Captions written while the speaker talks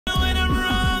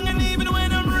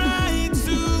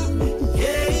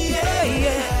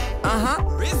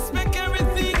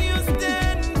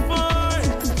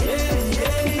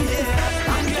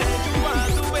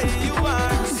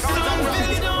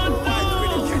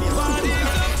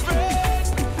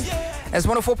As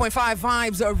 104.5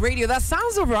 Vibes Radio. That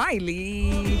sounds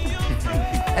O'Reilly.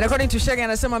 And according to Shaggy,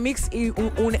 anasema mix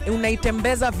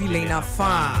unaitembeza vile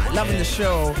inafaa. Loving the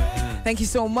show. Thank you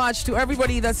so much to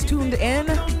everybody that's tuned in.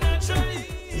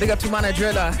 Big up to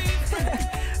Manadrella.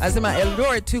 Anasema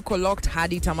Eldoret tuko locked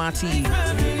hadi tamati.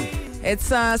 It's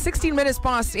 16 minutes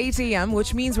past 8 a.m.,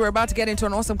 which means we're about to get into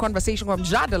an awesome conversation from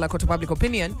Mjadala to public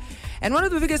opinion. And one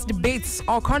of the biggest debates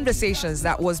or conversations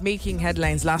that was making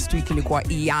headlines last week ilikuwa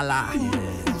EALA.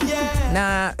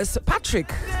 Na Patrick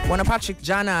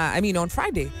jana, on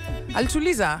Friday,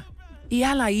 alituliza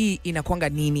EALA hii inakuanga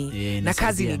nini na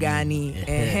kazi ni gani.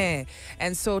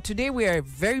 And so today we are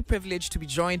very privileged to be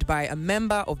joined by a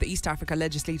member of the East Africa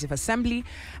Legislative Assembly,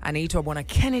 anaitwa Bwana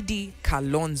Kennedy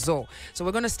Kalonzo. So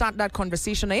we're going to start that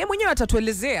conversation na yeye mwenyewe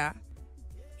atatuelezea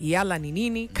EALA ni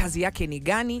nini, kazi yake ni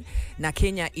gani na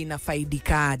Kenya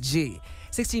inafaidikaje.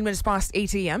 16 minutes past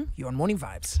 8 a.m. You're on Morning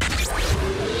Vibes.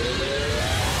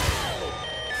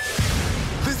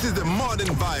 This is the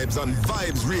Modern Vibes on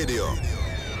Vibes Radio.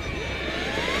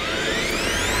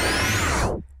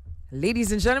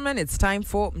 Ladies and gentlemen, it's time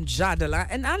for Mjadala.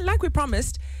 And like we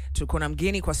promised, tuko na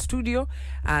mgeni kwa studio.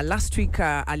 Last week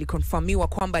alikonfirmiwa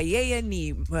kwamba yeye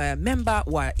ni member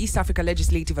wa East Africa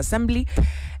Legislative Assembly.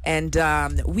 And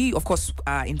we, of course,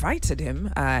 invited him.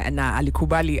 And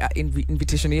alikubali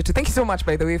invitation yetu. Thank you so much,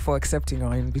 by the way, for accepting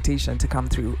our invitation to come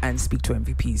through and speak to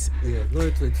MVPs. Yeah, no,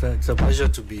 it's a pleasure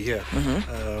to be here.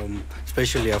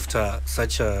 Especially after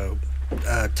such a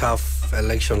tough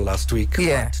election last week.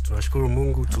 Yeah. Tunashukuru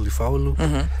Mungu tulifaulu.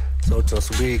 So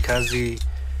tunasubiri kazi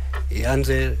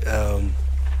ianze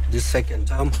this second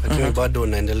term. Lakini bado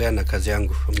naendelea na kazi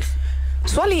yangu.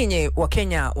 Swali yenye wa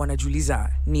Kenya wanajiuliza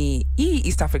ni hii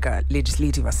East Africa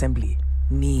Legislative Assembly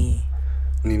ni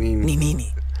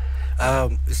nini?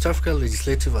 East Africa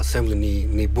Legislative Assembly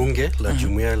ni bunge la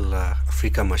Jumuiya la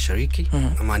Afrika Mashariki.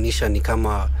 Maanisha ni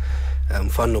kama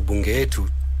mfano bunge yetu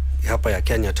hapa ya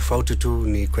Kenya. Tofauti tu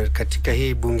ni katika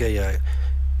hii bunge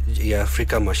ya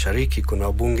Afrika Mashariki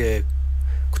kuna bunge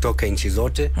kutoka nchi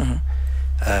zote.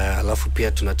 Alafu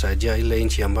pia tunatarajia ile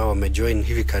nchi ambao wamejoin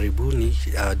hivi karibuni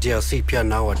DRC pia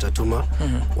nao watatuma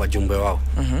wajumbe wao.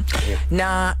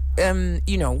 Na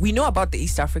we know about the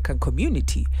East African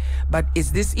community, but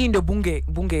is this in the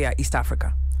bunge ya East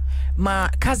Africa?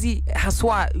 Kazi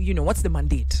haswa, what's the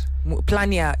mandate?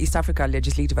 Plan ya East Africa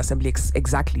Legislative Assembly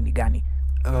exactly ni gani?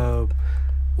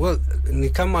 Well, ni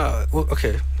kama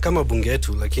kama bunge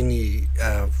yetu, lakini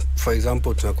for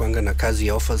example tunakuanga na kazi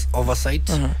ya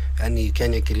oversight. Yani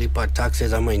Kenya kilipa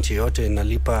taxes ama nchi yote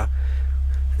inalipa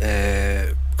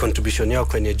contribution yao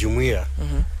kwenye jumuiya.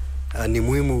 Ni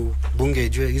muhimu bunge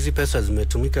ijue hizi pesa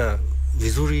zimetumika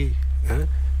vizuri,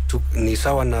 ni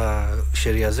sawa na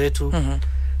sheria zetu.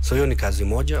 So hiyo ni kazi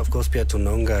moja. Of course pia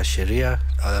tunaunga sheria.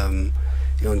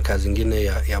 Hiyo ni kazi nyingine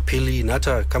ya pili, na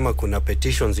hata kama kuna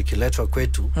petitions ikiletwa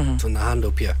kwetu tuna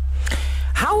handle pia.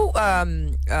 How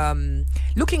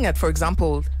looking at, for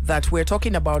example, that we're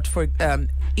talking about for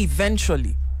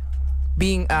eventually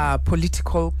being a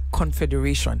political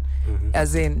confederation,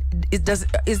 as in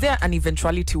is there an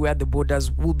eventuality where the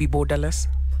borders will be borderless?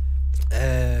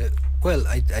 Well,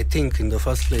 I think in the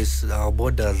first place our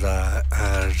borders are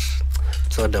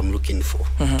what I'm looking for.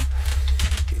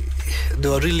 They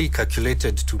were really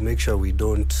calculated to make sure we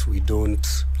don't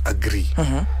agree,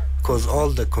 because all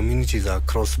the communities are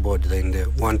cross-border in the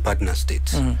one partner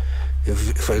state.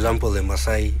 If, for example, the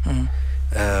Maasai,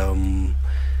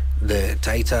 the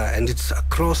Taita, and it's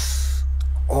across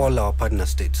all our partner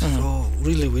states. So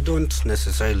really, we don't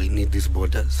necessarily need these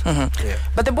borders. Yeah.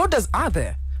 But the borders are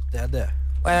there. They are there.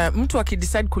 Mtu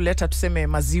akidecide kuleta tuseme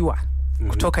maziwa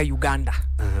kutoka Uganda,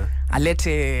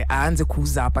 alete aanze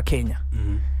kuuza hapa Kenya.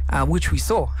 Which we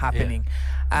saw happening.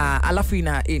 Alafu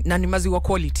na ni maziwa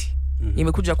quality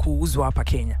imekuja kuuzwa hapa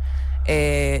Kenya.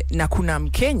 Na kuna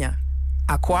Mkenya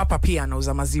ako hapa pia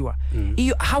anauza maziwa.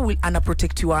 Hiyo how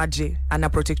anaprotectiwa aje?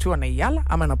 Anaprotectiwa na EALA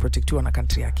ama anaprotectiwa na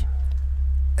country yake?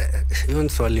 Hiyo ni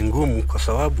swali ngumu, kwa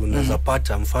sababu naweza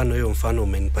pata mfano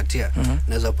umenipatia.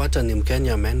 Naweza pata ni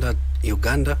Mkenya ameenda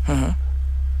Uganda,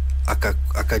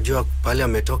 akajua pale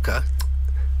ametoka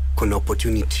kuna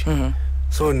opportunity.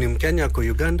 So ni Mkenya kwa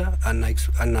Uganda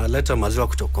analeta maziwa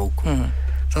kutoka huko.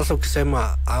 Sasa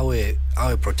ukisema awe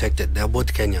protected, they are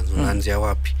both Kenyans, unaanzia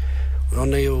wapi?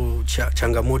 Unaona hiyo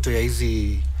changamoto ya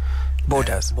hizi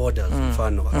borders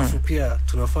mfano. Alafu pia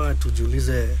tunafaa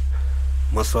tujiulize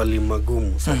maswali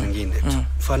magumu saa nyingine.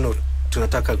 Mfano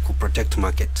tunataka kuprotect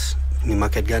market. Ni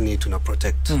market gani tuna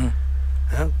protect?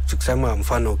 Tukisema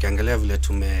mfano ukiangalia vile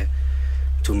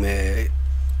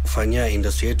tumefanyia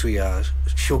industry yetu ya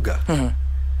sugar.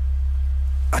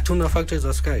 hatuna factories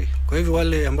za sky. Kwa hivyo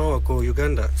wale ambao wako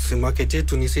Uganda, si market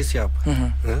yetu ni sisi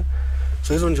hapa.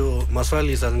 So hizo ndio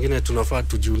maswali za zingine tunafaa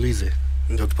tujiulize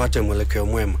ndio tupate mwelekeo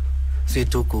mwema. Si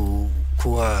tu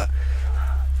kuwa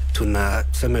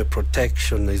tunasema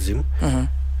protectionism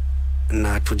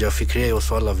na tujafikiria hiyo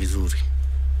swala vizuri.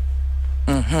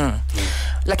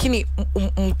 Lakini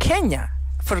Kenya,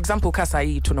 for example, kasa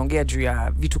hii tunaongea juu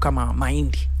ya vitu kama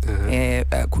mahindi.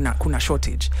 Kuna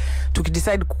shortage.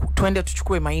 Tukidecide tuende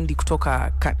tuchukue mahindi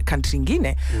kutoka country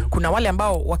nyingine, kuna wale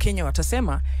ambao wa Kenya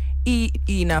watasema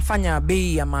inafanya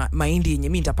bei ya mahindi yenye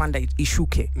mimi nitapanda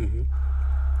ishuke.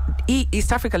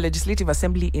 East Africa Legislative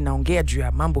Assembly inaongea juu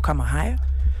ya mambo kama haya.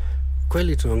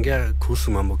 Kweli tunaongea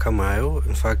kuhusu mambo kama hayo.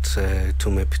 In fact,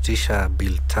 tumepitisha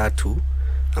bill 3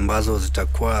 ambazo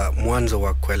zitakuwa mwanzo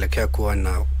wa kuelekea kuwa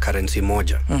na currency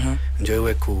moja. Ndio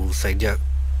iwe kusaidia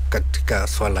katika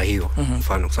swala hiyo.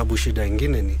 Mfano, sababu shida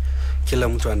nyingine ni kila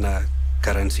mtu ana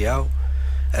currency yao.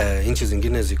 Nchi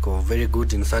zingine ziko very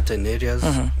good in certain areas.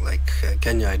 Like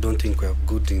Kenya, I don't think we are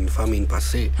good in farming per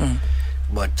se.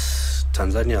 But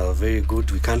Tanzania are very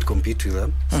good. We can't compete with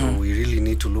them. So we really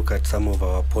need to look at some of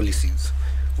our policies.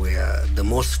 We are the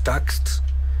most taxed.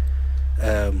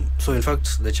 So in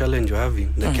fact, the challenge you're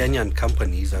having, the Kenyan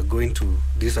companies are going to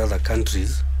these other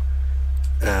countries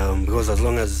because as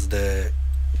long as the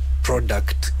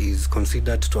product is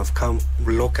considered to have come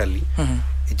locally,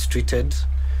 it's treated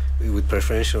with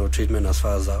preferential treatment as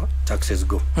far as our taxes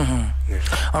go.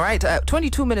 All right,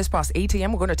 22 minutes past 8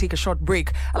 a.m. We're going to take a short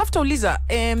break. Alafu tauliza,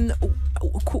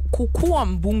 kuwa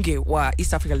mbunge wa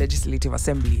East Africa Legislative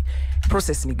Assembly,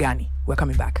 process ni gani? We're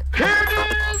coming back.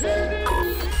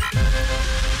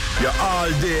 Your all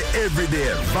day, every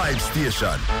day vibe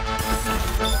station.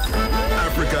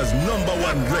 Africa's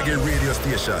 #1 reggae radio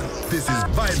station. This is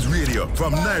Vibes Radio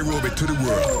from Nairobi to the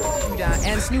world.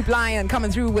 And Snoop Lion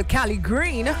coming through with Cali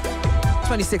Green.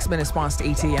 26 minutes past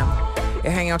 8 a.m.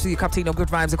 You're hanging out with your captain of good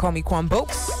vibes. They call me Quan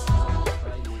Bokes.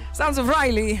 Sounds of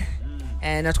Riley.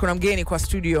 And tukuna mgeni kwa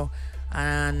studio.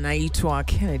 Anaitwa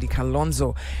Kennedy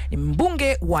Kalonzo, ni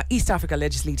mbunge wa East Africa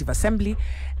Legislative Assembly,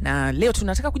 na leo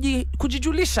tunataka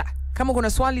kujijulisha. Kama kuna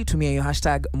swali tumia hiyo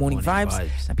hashtag Morning Vibes,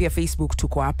 na pia Facebook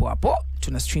tuko hapo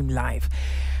tuna stream live.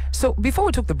 So before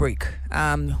we took the break,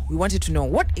 we wanted to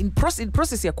know what in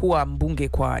process ya kuwa mbunge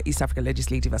kwa East Africa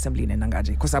Legislative Assembly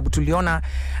inaendaje, kwa sababu tuliona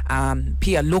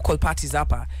pia local parties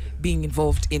hapa being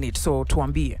involved in it. So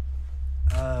tuambie.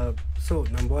 So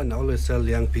number one, I always tell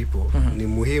young people ni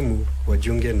muhimu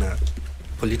wajiunge na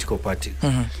political parties.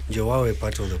 Ndio wawe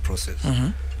part of the process.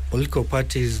 Political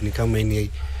parties ni kama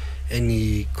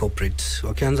any corporate.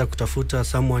 Wakianza kutafuta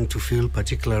someone to fill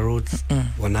particular roles,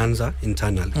 wanaanza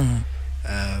internally.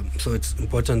 So it's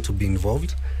important to be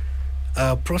involved.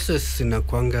 Process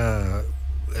inakuanga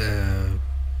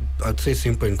I'd say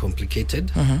simple and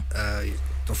complicated.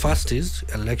 The first is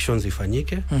elections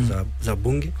ifanyike za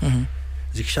bunge.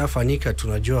 Zikishafanyika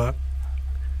tunajua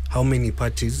how many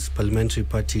parties, parliamentary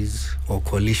parties or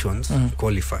coalitions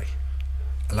qualify.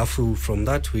 Alafu from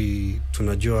that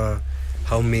tunajua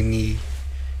how many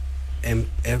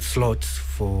slots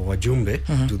for wajumbe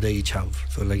do they each have.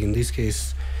 So like in this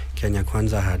case, Kenya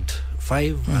Kwanza had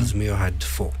 5, Azimio had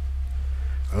 4.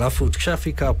 Alafu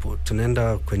tukishafika hapo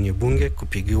tunaenda kwenye bunge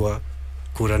kupigiwa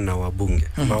kura na wabunge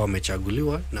ambao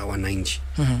wamechaguliwa na wananchi.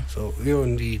 So hiyo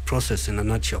ndi process in a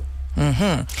nutshell.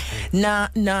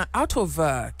 Na out of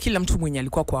kila mtu mwenye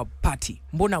alikuwa kwa party,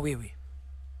 mbona wewe?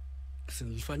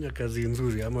 Nilifanya kazi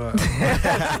nzuri ama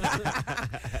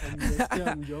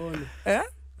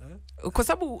kwa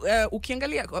sababu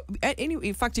ukiangalia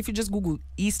in fact if you just Google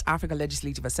East Africa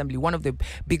Legislative Assembly, one of the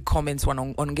big comments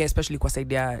wanaongea especially kwa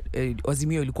side ya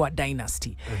Azimio ilikuwa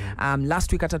dynasty.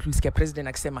 Last week hata tulisikia president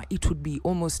akisema it would be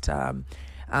almost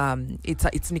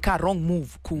it's nika wrong move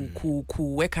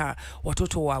kuweka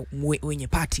watoto wa wenye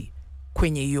party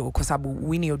kwenye hiyo, kwa sababu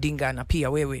Winnie Odinga na pia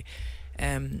wewe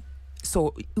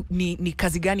so ni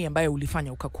kazi gani ambayo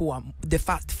ulifanya ukakuwa the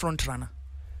first front runner?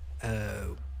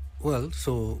 Well,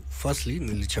 so firstly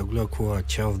nilichaguliwa kuwa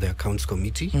chair of the accounts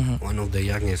committee, one of the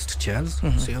youngest chairs.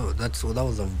 So that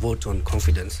was a vote on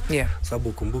confidence.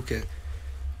 Sababu kumbuke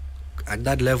at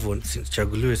that level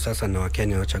chaguliwe sasa na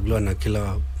Wakenya, wachaguliwa na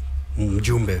kila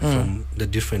mjumbe from the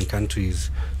different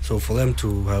countries. So for them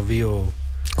to have your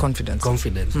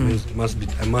confidence means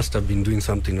I must have been doing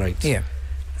something right.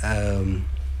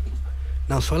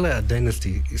 Now swala ya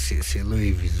dynasty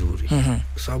sielewi vizuri.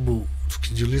 Sababu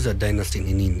tukijiuliza dynasty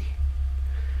ni nini?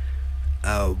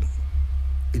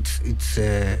 It's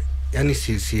yani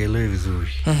sielewi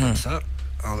vizuri. So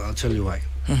I'll tell you why.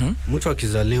 Mtu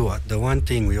akizaliwa, the one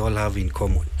thing we all have in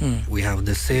common, we have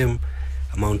the same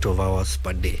amount of hours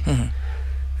per day.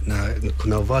 Na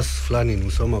kuna verse fulani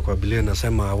nisoma kwa Biblia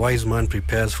nasema a wise man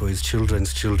prepares for his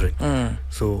children's children.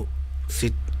 So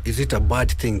is it a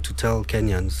bad thing to tell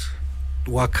Kenyans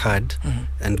work hard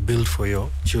and build for your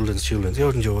children's children?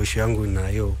 Hiyo ndio issue yangu na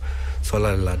hiyo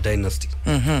swala la dynasty.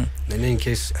 And in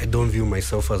case I don't view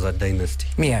myself as a dynasty.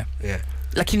 Yeah.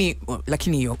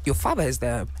 Lakini your father is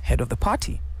the head of the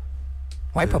party.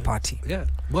 Wiper party. Yeah.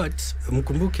 But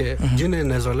mkumbuke jina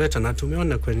inazoleta na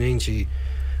tumeona kwenye nchi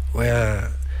where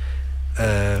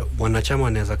wanachama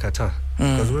wanaweza kataa.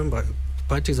 Because remember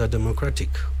parties are democratic.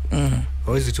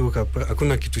 Hawezi tu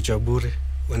hakuna kitu cha bure.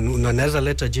 Unaweza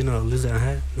leta jina ulize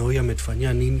na huyu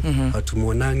ametufanyia nini?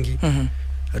 Hatumuonangi.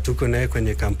 Hatuko naye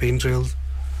kwenye campaign trails.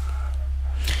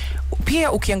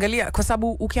 Pia ukiangalia kwa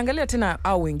sababu ukiangalia tena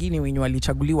au wengine wenye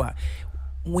walichaguliwa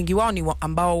wengi wao ni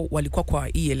ambao walikuwa kwa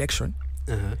hii election.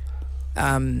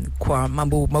 Kwa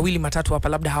mambo mawili matatu hapa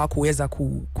labda hawakuweza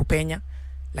kupenya,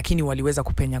 lakini waliweza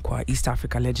kupenya kwa East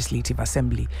Africa Legislative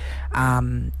Assembly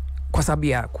kwa sababu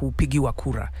ya kupigiwa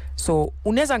kura. So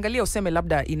unaweza angalia useme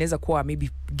labda inaweza kuwa maybe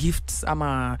gifts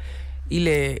ama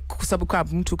ile kwa sababu kwa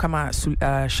mtu kama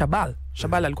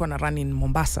Shabal alikuwa na run in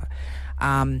Mombasa.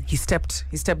 He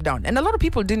stepped down, and a lot of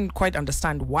people didn't quite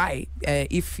understand why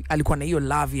if alikuwa na hiyo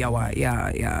love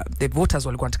ya the voters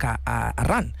walikuwa nataka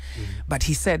run. But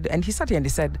he said, and he sat here and he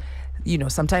said, you know,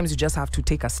 sometimes you just have to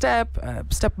take a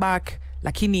step back.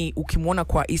 Lakini ukimwona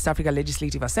kwa East Africa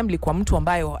Legislative Assembly kwa mtu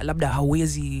ambayo labda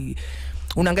hawezi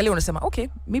unaangalia unasema okay,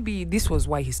 maybe this was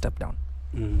why he stepped down.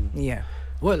 Yeah.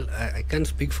 Well, I can't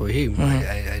speak for him.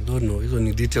 I don't know. Hizo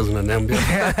ni details unaniambia.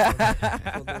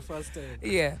 For the first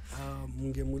time. Yeah.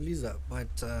 Mungemuliza,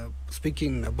 but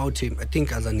speaking about him, I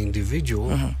think as an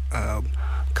individual,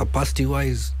 capacity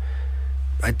wise,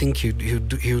 I think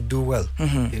he'll do well.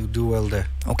 He'll do well there.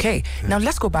 Okay. Yeah. Now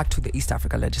let's go back to the East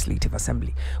Africa Legislative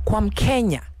Assembly. Kwa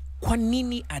Mkenya, kwa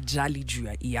nini ajali juu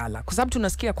ya EALA? Kwa sababu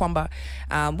tunasikia kwamba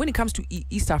when it comes to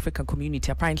East African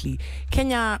community, apparently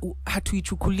Kenya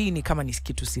hatuichukuli ni kama ni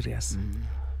kitu serious.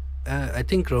 I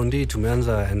think round hii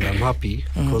tumeanza and I'm happy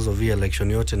because of the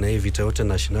election yote na hii vita yote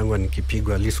na shinangwa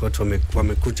nikipigwa, at least watu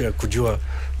wamekuja kujua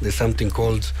there's something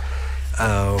called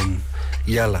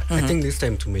EALA. I think this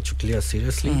time tumechukulia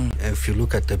seriously. If you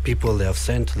look at the people they have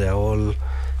sent, they are all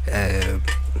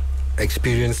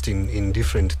experienced in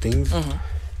different things.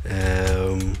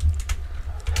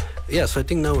 Yeah, so I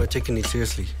think now we're taking it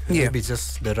seriously. Yeah. Maybe it's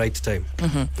just the right time.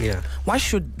 Yeah. Why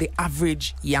should the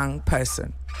average young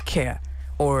person care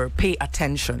or pay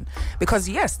attention? Because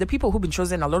yes, the people who've been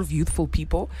chosen, a lot of youthful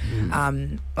people.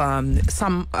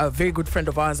 Some a very good friend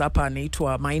of ours, Apa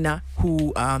Naitwa Maina,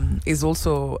 who is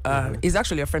also is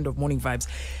actually a friend of Morning Vibes.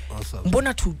 Awesome.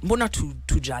 Mbona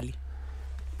tujali?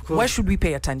 Why should we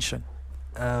pay attention?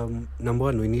 Number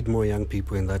one, we need more young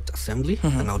people in that assembly,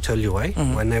 and I'll tell you why.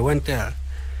 When I went there,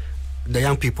 the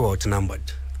young people are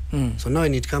outnumbered. So now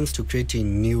when it comes to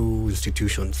creating new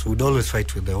institutions, we'd always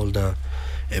fight with the older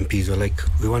MPs. We're like,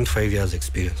 we want 5 years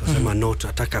experience. I say, no, to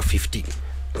attack 15.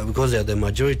 But because they're the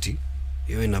majority,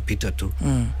 you're in a pita too.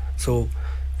 So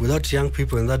without young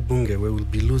people in that bunge, we will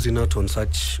be losing out on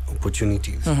such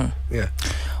opportunities. Yeah.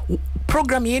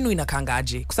 Program yenu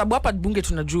inakangaje? Kwa sababu hapa bunge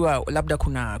tunajua labda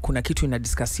kuna kitu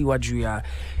inadiskasiwa juu ya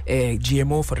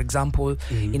GMO for example,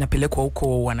 inapelekwa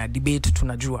huko wana debate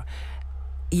tunajua.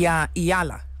 Ya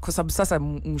EALA, kwa sababu sasa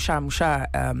msha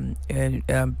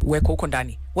weko huko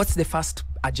ndani. What's the first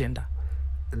agenda?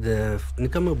 Ni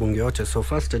kama bunge yote, so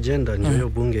first agenda ndio hiyo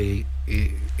bunge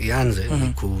ianze ni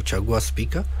kuchagua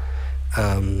speaker.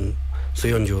 So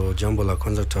hiyo ndio jambo la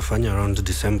kwanza tutafanya around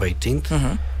December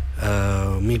 18th.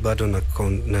 Mi bado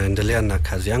naendelea na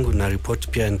kazi yangu na report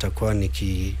pia nitakuwa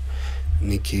niki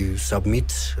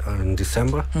submit in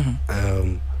December.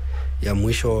 Ya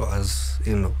mwisho as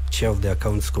you know, chair of the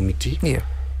accounts committee. Yeah.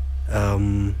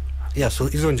 Yeah, so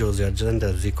hizo ndio the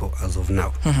agenda ziko as of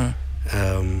now.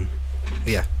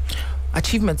 Yeah.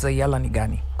 Achievements za EALA ni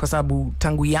gani? Kwa sababu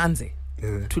tangu ianze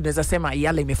tunaweza sema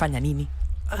EALA imefanya nini?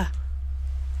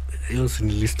 Hiyo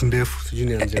ni list ndefu, sijui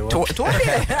nianze wapi.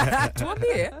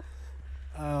 Tuambie.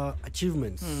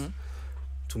 Achievements.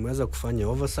 Tumeweza kufanya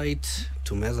oversight,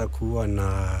 tumeweza kuwa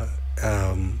na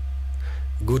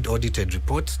good audited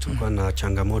reports, tulikuwa na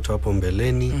changamoto hapo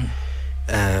mbeleni.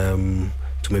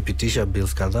 Tumepitisha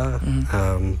bills kadhaa.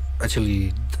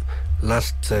 Actually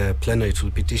last plenary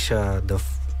tulipitisha the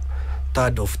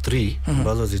third of 3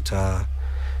 ambazo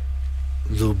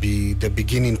will be the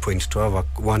beginning point to have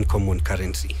one common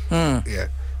currency. Yeah.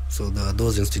 So there are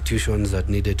those institutions that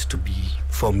needed to be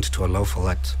formed to allow for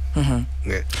that.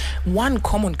 Yeah. One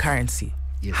common currency.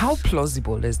 Yes. How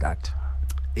plausible is that?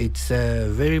 It's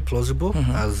very plausible,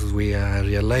 as we are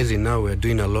realizing now we're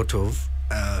doing a lot of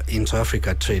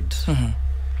inter-Africa trade.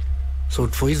 So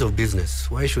for ease of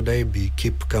business, why should I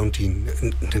keep counting?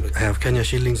 I have Kenya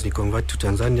shillings, ni convert to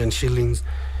Tanzanian shillings,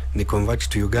 ni convert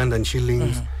to Ugandan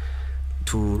shillings,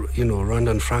 to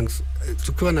Rwandan francs.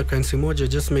 Tukiwa na currency moja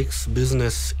just makes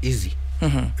business easy.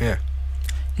 Yeah.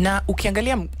 Na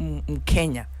ukiangalia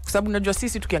Kenya, kwa sababu unajua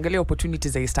sisi tukiangalia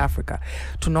opportunities za East Africa,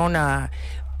 tunaona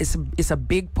it's a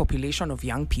big population of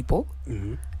young people,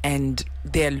 and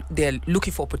they're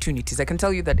looking for opportunities. I can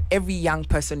tell you that every young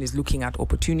person is looking at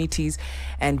opportunities,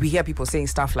 and we hear people saying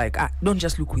stuff like, don't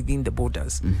just look within the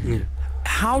borders.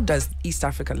 How does East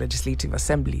Africa Legislative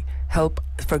Assembly help,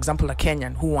 for example, a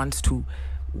Kenyan who wants to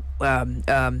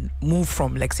move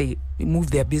from, like, say,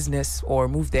 move their business or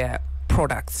move their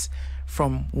products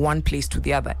from one place to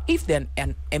the other, if they're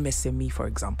an MSME, for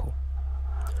example?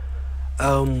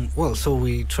 Well, so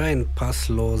we try and pass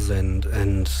laws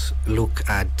and look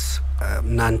at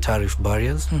non-tariff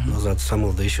barriers. Those are some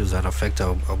of the issues that affect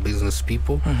our business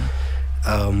people.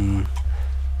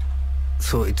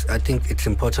 So I think it's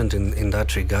important in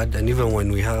that regard. And even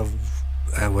when we have,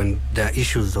 when there are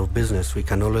issues of business, we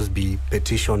can always be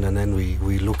petitioned, and then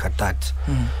we look at that.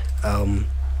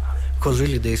 Because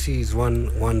really they see it's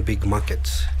one big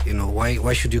market.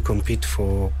 Why should you compete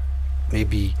for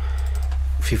maybe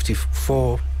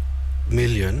 54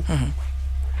 million,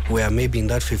 where maybe in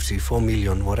that 54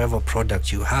 million, whatever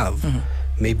product you have,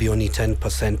 maybe only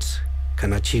 10%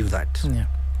 can achieve that.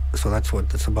 So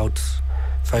that's about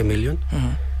 5 million,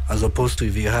 as opposed to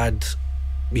if you had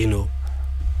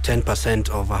 10%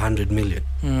 of 100 million.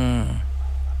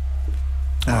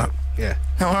 Yeah.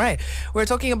 All right. We're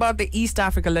talking about the East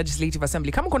Africa Legislative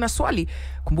Assembly. Kama kuna swali,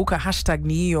 kumbuka hashtag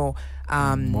ni hiyo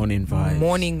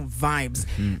morning vibes.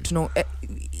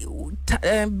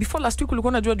 Before last week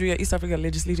ulikuwa unajua juu ya East Africa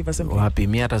Legislative Assembly? Wapi,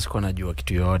 mimi hata sikuwa najua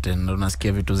kitu yote. Ndio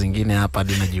nasikia vitu zingine hapa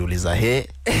hadi najiuliza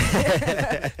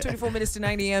 24 minutes to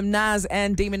 9 a.m. Naz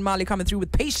and Damon Marley coming through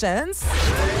with Patience.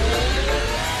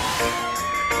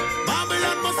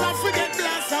 Babylon must have forget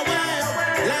blast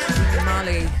away.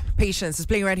 Marley, Patience is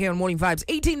playing right here on Morning Vibes.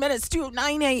 18 minutes to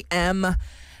 9 a.m.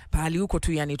 Pahali huko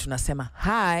tu yani tunasema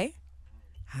hi.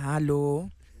 Hello.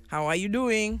 How are you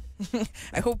doing?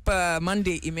 I hope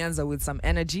Monday imeanza with some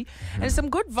energy and some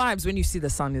good vibes when you see the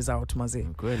sun is out, maze.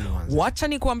 Wacha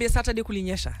nikuambie Saturday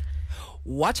kulinyesha.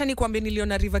 Wacha nikuambie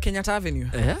niliona River Kenyatta Avenue.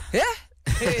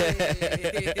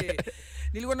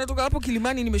 Nilikuwa natoka hapo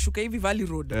Kilimani nimeshuka hivi Valley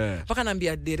Road. Paka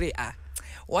naambia dere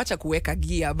wacha kuweka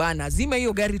gia bana. Zima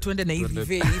hiyo gari tuende na hivi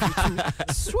hivi tu.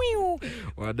 Swiu.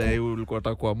 Wadai ulikuwa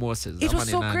utakuwa Moses. It was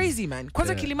so crazy, man.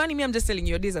 Kwanza Kilimani, I'm just telling you,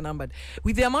 your days are numbered.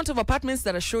 With the amount of apartments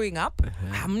that are showing up,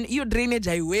 your drainage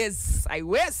I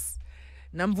was.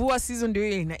 Na mvua season ndio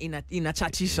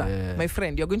inachachisha. My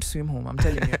friend, you're going to swim home, I'm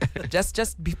telling you.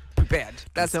 Just be prepared.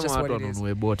 That's just what it is.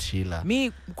 Boat Sheila.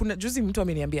 Mi kuna juzi mtu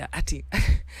ameniambia ati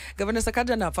Governor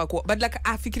Sakaja anafaa ku but like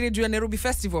afikirie juu ya Nairobi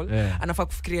Festival, anafaa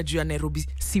kufikiria juu ya Nairobi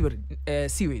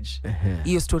sewage.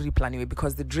 Hiyo story plan iwe,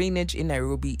 because the drainage in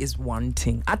Nairobi is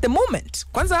wanting at the moment.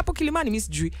 Kwanza hapo Kilimani miss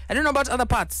Jui. I don't know about other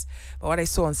parts, but what I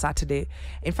saw on Saturday.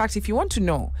 In fact, if you want to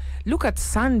know, look at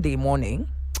Sunday morning.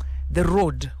 The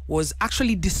road was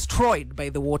actually destroyed by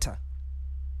the water.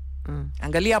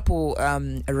 Angalia hapo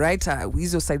right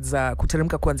hizo sides za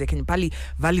kuteremka kuanzia Kenya pali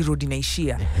Valley Road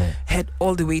inaishia, head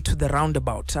all the way to the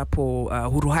roundabout hapo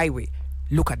Huru Highway.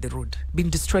 Look at the road being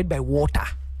destroyed by water.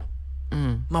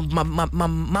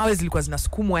 Mawe zilikuwa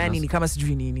zinasukumwa yani ni kama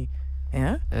sijui nini.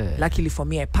 Luckily for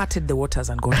me, I parted the waters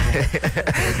and got home.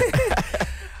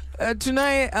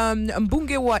 Tonight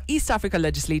mbunge wa East Africa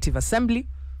Legislative Assembly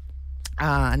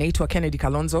anaitwa Kennedy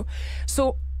Kalonzo.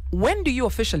 So when do you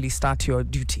officially start your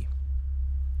duty?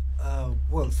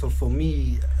 Well, so for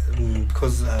me,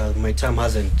 because my term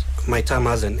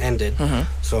hasn't ended,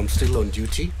 so I'm still on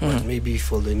duty. But maybe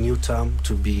for the new term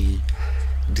to be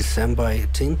December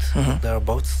 18th,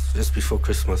 thereabouts, just before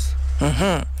Christmas.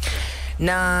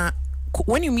 Now,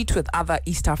 when you meet with other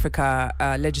East Africa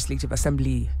Legislative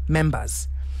Assembly members,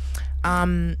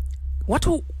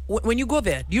 when you go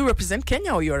there, do you represent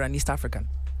Kenya or you're an East African?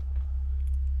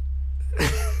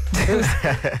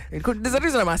 There's a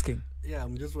reason I'm asking. Yeah,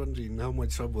 I'm just wondering how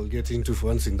much trouble I'll get into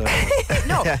for answering that.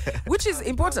 No, which is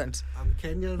important. I'm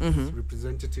Kenya's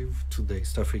representative to the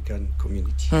East African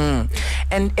community.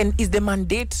 And is the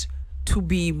mandate to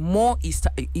be more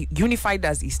unified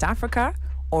as East Africa,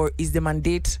 or is the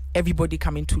mandate everybody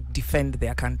coming to defend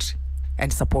their country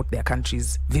and support their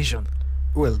country's vision?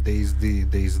 Well, there is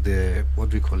the what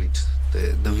do we call it?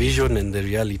 The vision and the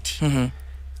reality.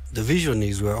 The vision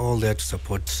is we're all there to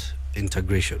support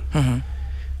integration.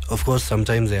 of course,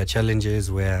 sometimes there are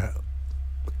challenges where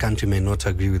a country may not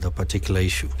agree with a particular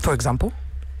issue. For example?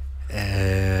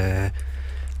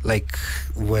 Like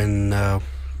when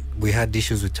we had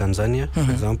issues with Tanzania,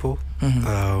 for example.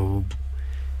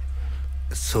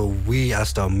 So we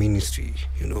asked our ministry,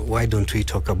 why don't we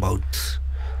talk about,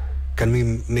 can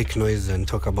we make noise and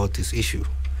talk about this issue?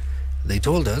 They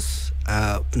told us,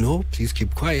 no, please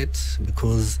keep quiet,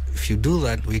 because if you do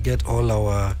that, we get all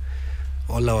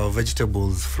our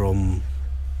vegetables from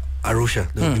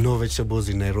Arusha. There will be no vegetables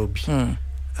in Nairobi.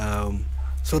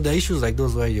 So there are issues like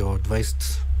those where you're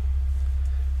advised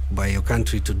by your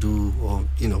country to do, or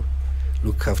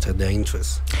look after their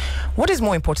interests. What is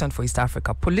more important for East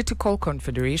Africa, political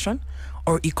confederation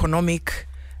or economic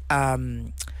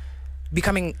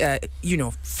becoming,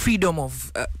 freedom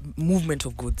of movement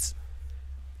of goods?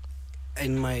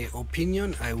 In my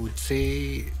opinion, I would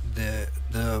say the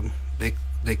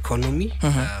economy,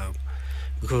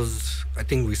 because I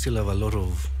think we still have a lot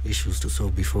of issues to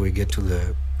solve before we get to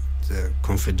the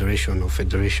confederation or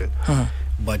federation.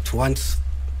 But once,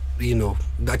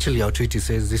 actually our treaty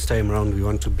says this time around we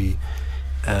want to be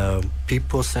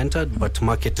people-centered but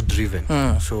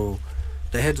market-driven. So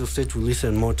the heads of state will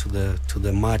listen more to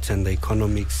the math and the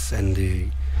economics and the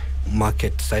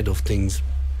market side of things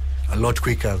a lot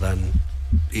quicker than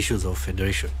issues of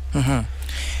federation.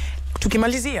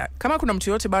 Tukimalizia, kama kuna mtu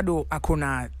yote bado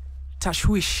akona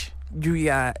tashwish juu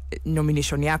ya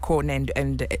nomination yako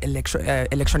and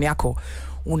election yako,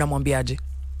 unamwambiaje?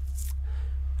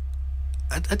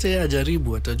 Hata yeye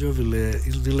ajaribu, atajua vile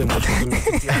zile mambo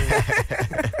tunapitia.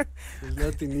 It's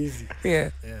nothing easy.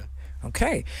 Yeah.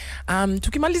 Okay.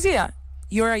 Tukimalizia,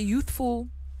 you're a youthful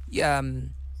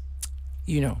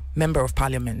member of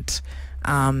parliament.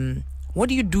 What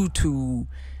do you do to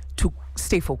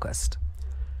stay focused?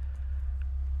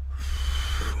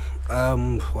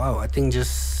 Wow, I think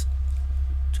just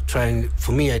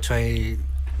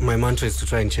my mantra is to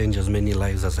try and change as many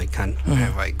lives as I can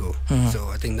wherever I go. So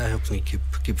I think that helps me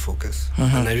keep focus.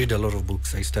 And I read a lot of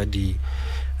books. I study.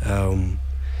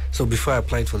 So before I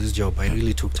applied for this job, I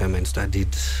really took time and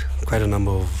studied quite a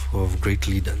number of great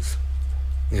leaders.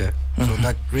 Yeah. So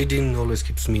that reading always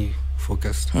keeps me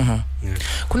focused. Yeah.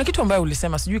 Kuna kitu ambayo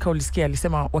ulisema, sijui kama ulisikia,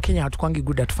 alisema Wakenya hatukwangi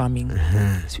good at farming.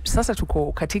 Sasa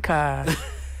tuko katika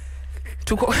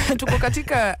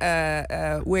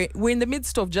we're in the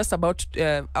midst of just about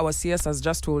our CS has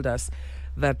just told us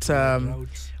that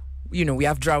we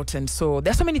have drought, and so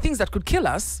there's so many things that could kill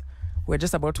us. We're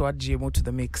just about to add GMO to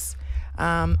the mix.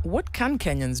 What can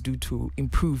Kenyans do to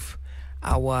improve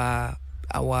our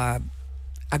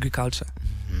agriculture?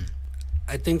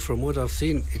 I think from what I've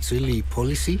seen, it's really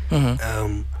policy.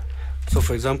 So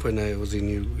for example, when I was in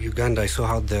Uganda, I saw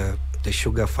how the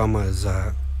sugar farmers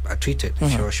are treated.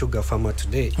 If you're a sugar farmer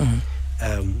today,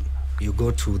 you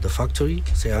go to the factory,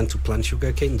 say I want to plant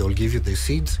sugar cane, they'll give you the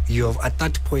seeds. You have at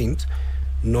that point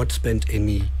not spent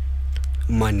any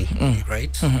money,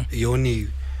 right? You only,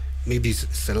 maybe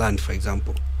it's the land, for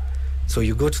example. So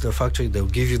you go to the factory, they'll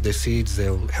give you the seeds,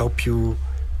 they'll help you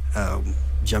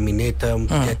germinate them,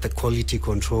 get the quality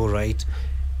control right,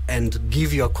 and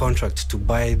give you a contract to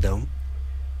buy them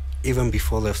even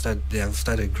before they have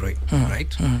started growing,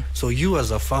 right? So you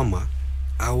as a farmer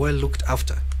are well looked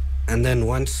after. And then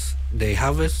once they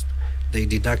harvest, they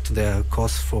deduct their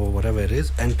cost for whatever it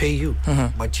is and pay you.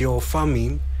 But you're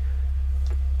farming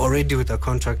already with a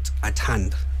contract at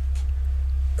hand.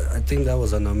 I think that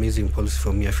was an amazing policy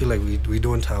for me. I feel like we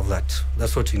don't have that.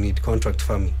 That's what you need, contract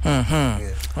farming. Yeah.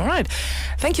 All right.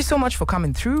 Thank you so much for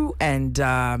coming through. And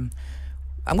I'm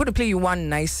going to play you one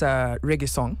nice reggae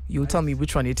song. You'll tell me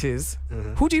which one it is.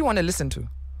 Who do you want to listen to?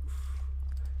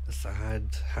 That's a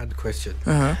hard question.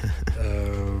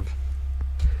 I'm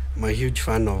a huge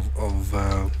fan of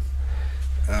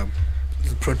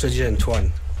Protege and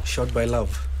Twan, Shot by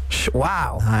Love.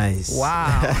 Wow. Nice.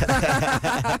 Wow.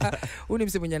 Uni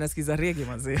mse mwenye anasikiza reggae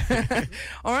manze.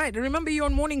 All right, remember you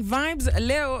on Morning Vibes.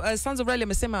 Leo Sons of Riley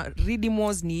amesema Redeem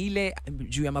Wars ni ile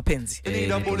juu ya mapenzi.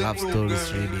 Love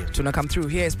stories radio. Tuna come through.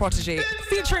 Here is Protege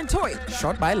featuring Toy,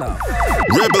 Shot by Love.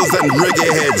 Rebels and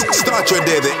reggae heads, start your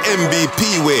day the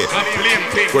MVP way,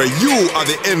 where you are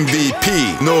the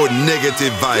MVP. No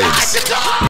negative vibes.